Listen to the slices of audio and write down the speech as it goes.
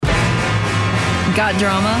Got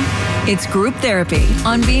drama? It's group therapy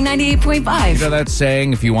on B98.5. You know that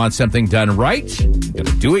saying, if you want something done right, you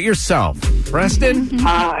gotta do it yourself. Preston?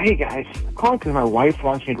 Hey, guys. I'm calling because my wife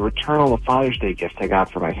wants me to return all the Father's Day gifts I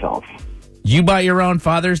got for myself. You buy your own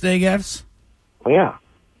Father's Day gifts? Well, yeah.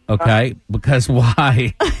 Okay, because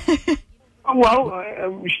why? Well,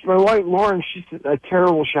 my wife, Lauren, she's a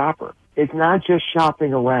terrible shopper. It's not just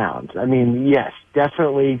shopping around. I mean, yes,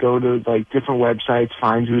 definitely go to, like, different websites,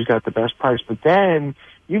 find who's got the best price, but then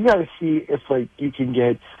you've got to see if, like, you can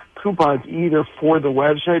get coupons either for the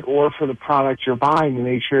website or for the product you're buying to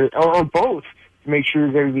make sure, or both, to make sure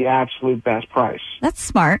you're getting the absolute best price. That's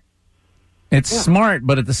smart. It's smart,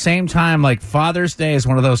 but at the same time, like, Father's Day is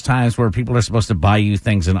one of those times where people are supposed to buy you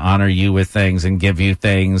things and honor you with things and give you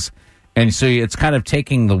things. And so it's kind of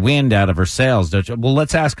taking the wind out of her sails, don't you? Well,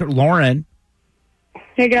 let's ask her, Lauren.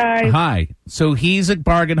 Hey, guys. Hi. So he's a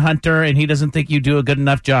bargain hunter, and he doesn't think you do a good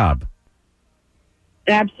enough job.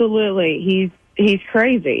 Absolutely. He's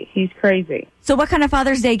crazy. He's crazy. So what kind of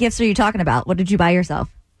Father's Day gifts are you talking about? What did you buy yourself?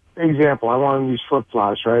 Example, I wanted these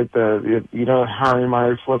flip-flops, right? You know, Harry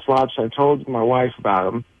Meyer flip-flops. I told my wife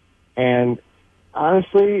about them. And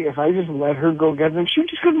honestly, if I just let her go get them, she would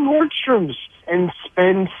just go to Nordstrom's and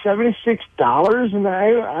spend $76, and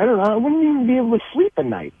I don't know, I wouldn't even be able to sleep at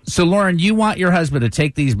night. So, Lauren, you want your husband to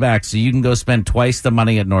take these back so you can go spend twice the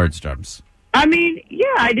money at Nordstrom's. I mean, yeah,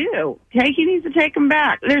 I do. He needs to take them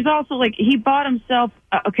back. There's also, like, he bought himself,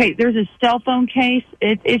 there's a cell phone case.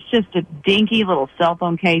 It's just a dinky little cell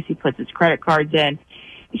phone case. He puts his credit cards in.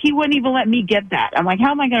 He wouldn't even let me get that. I'm like,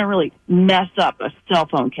 how am I going to really mess up a cell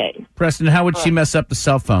phone case? Preston, how would she mess up the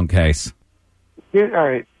cell phone case? All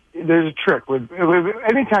right. There's a trick with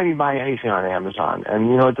anytime you buy anything on Amazon, and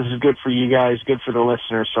you know what, this is good for you guys, good for the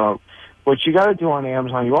listeners. So what you got to do on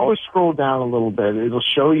Amazon, you always scroll down a little bit. It'll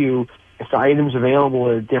show you if the item's available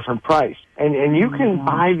at a different price. And you can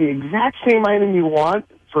buy the exact same item you want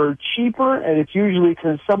for cheaper, and it's usually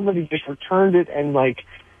because somebody just returned it and, like,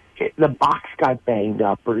 the box got banged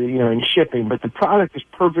up or, you know, in shipping, but the product is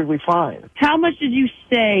perfectly fine. How much did you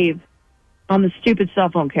save on the stupid cell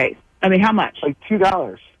phone case? I mean, how much? Like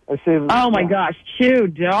 $2. I saved. Oh, my gosh,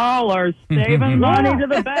 $2. Saving money to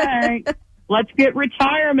the bank. Let's get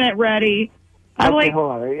retirement ready. Okay,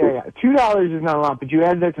 hold on. Yeah. $2 is not a lot, but you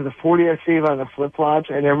add that to the $40 I save on the flip-flops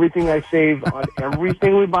and everything I save on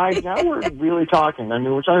everything we buy. Now we're really talking. I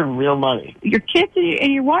mean, we're talking real money. Your kids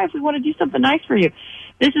and your wife, we want to do something nice for you.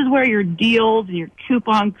 This is where your deals and your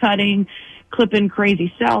coupon cutting, clipping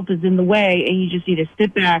crazy self is in the way, and you just need to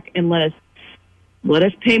sit back and let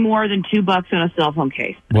us pay more than $2 on a cell phone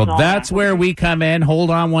case. That's where we come in.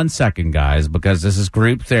 Hold on one second, guys, because this is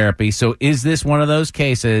group therapy. So is this one of those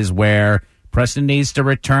cases where Preston needs to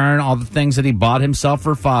return all the things that he bought himself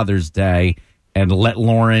for Father's Day and let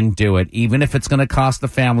Lauren do it, even if it's going to cost the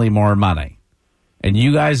family more money? And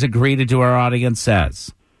you guys agree to do our audience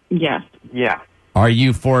says? Yes. Yeah. Are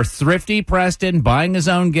you for thrifty Preston buying his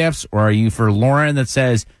own gifts, or are you for Lauren that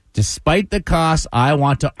says, despite the cost, I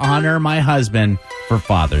want to honor my husband for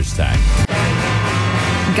Father's Day?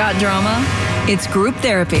 Got drama? It's group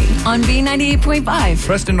therapy on B98.5.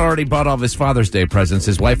 Preston already bought all of his Father's Day presents.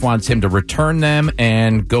 His wife wants him to return them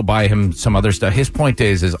and go buy him some other stuff. His point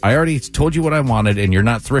is I already told you what I wanted, and you're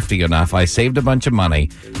not thrifty enough. I saved a bunch of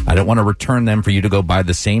money. I don't want to return them for you to go buy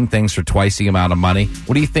the same things for twice the amount of money.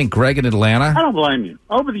 What do you think, Greg in Atlanta? I don't blame you.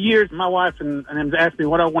 Over the years, my wife and them asked me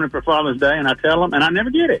what I wanted for Father's Day, and I tell them, and I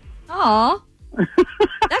never get it. Aw.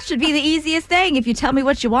 That should be the easiest thing. If you tell me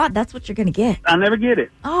what you want, that's what you're going to get. I never get it.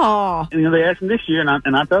 Oh. And, you know, they asked me this year, and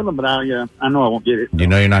I told them, but I know I won't get it. You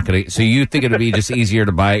know you're not going to. So you think it would be just easier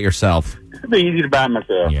to buy it yourself? It'd be easy to buy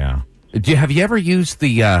myself. Yeah. Have you ever used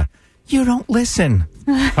the you don't listen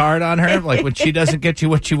card on her? Like when she doesn't get you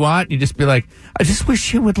what you want, you just be like, I just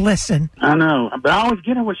wish you would listen. I know, but I always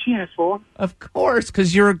get her what she asks for. Of course,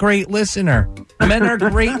 because you're a great listener. Men are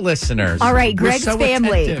great listeners. All right, Greg's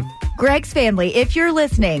family. Attentive. Greg's family, if you're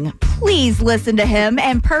listening, please listen to him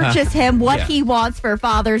and purchase him what he wants for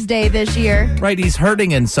Father's Day this year. Right, he's hurting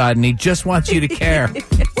inside and he just wants you to care.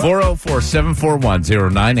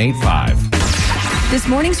 404-741-0985. This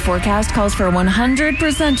morning's forecast calls for a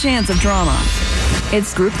 100% chance of drama.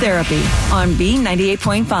 It's group therapy on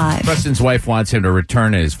B98.5. Preston's wife wants him to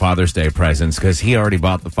return his Father's Day presents because he already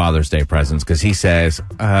bought the Father's Day presents because he says,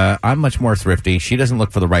 I'm much more thrifty. She doesn't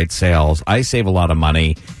look for the right sales. I save a lot of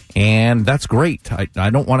money, and that's great. I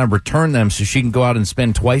don't want to return them so she can go out and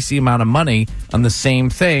spend twice the amount of money on the same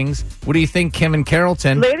things. What do you think, Kim and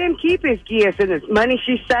Carrollton? Let him keep his gifts and his money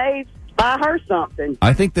she saves. buy her something.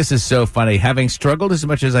 I think this is so funny. Having struggled as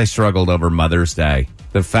much as I struggled over Mother's Day,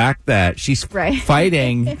 the fact that she's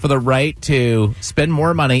fighting for the right to spend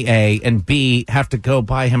more money, A, and B, have to go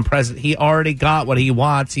buy him present. He already got what he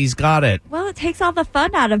wants. He's got it. Well, it takes all the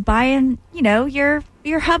fun out of buying,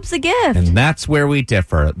 your hubs a gift. And that's where we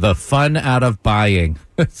differ. The fun out of buying.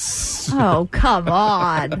 Oh, come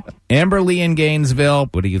on. Amber Lee in Gainesville,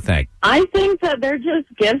 what do you think? I think that they're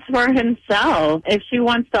just gifts for himself. If she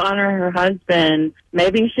wants to honor her husband,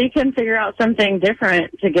 maybe she can figure out something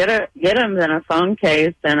different to get him than a phone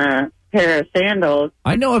case and a pair of sandals.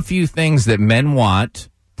 I know a few things that men want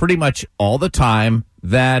pretty much all the time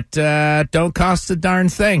that don't cost a darn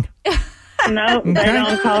thing. No, they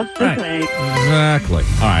don't cost a thing. Exactly.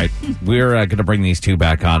 All right. We're going to bring these two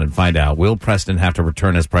back on and find out, will Preston have to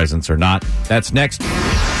return his presents or not? That's next.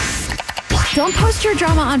 Don't post your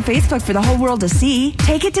drama on Facebook for the whole world to see.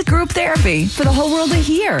 Take it to group therapy for the whole world to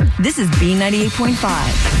hear. This is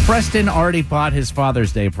B98.5. Preston already bought his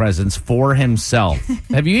Father's Day presents for himself.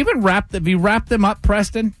 Have you wrapped them up,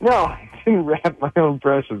 Preston? No, I didn't wrap my own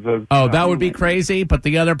presents. Oh, that would be crazy, but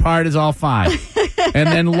the other part is all fine. And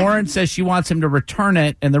then Lauren says she wants him to return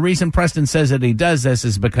it, and the reason Preston says that he does this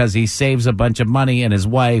is because he saves a bunch of money, and his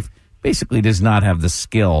wife basically does not have the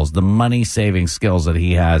skills, the money-saving skills that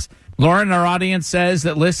he has. Lauren, our audience says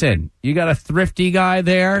that, listen, you got a thrifty guy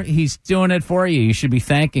there. He's doing it for you. You should be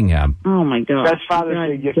thanking him. Oh, my God. That's Father's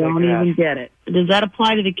Day gift. Don't even get it. Does that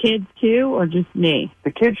apply to the kids, too, or just me?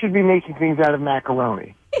 The kids should be making things out of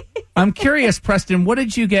macaroni. I'm curious, Preston, what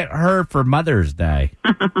did you get her for Mother's Day?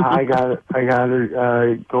 I got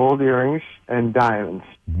her gold earrings and diamonds.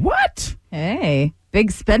 What? Hey, big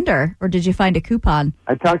spender. Or did you find a coupon?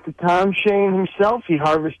 I talked to Tom Shane himself. He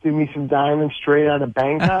harvested me some diamonds straight out of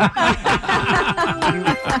Bangkok.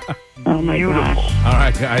 Oh, my gosh. All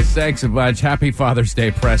right, guys, thanks a bunch. Happy Father's Day,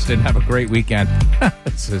 Preston. Have a great weekend.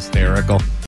 It's hysterical.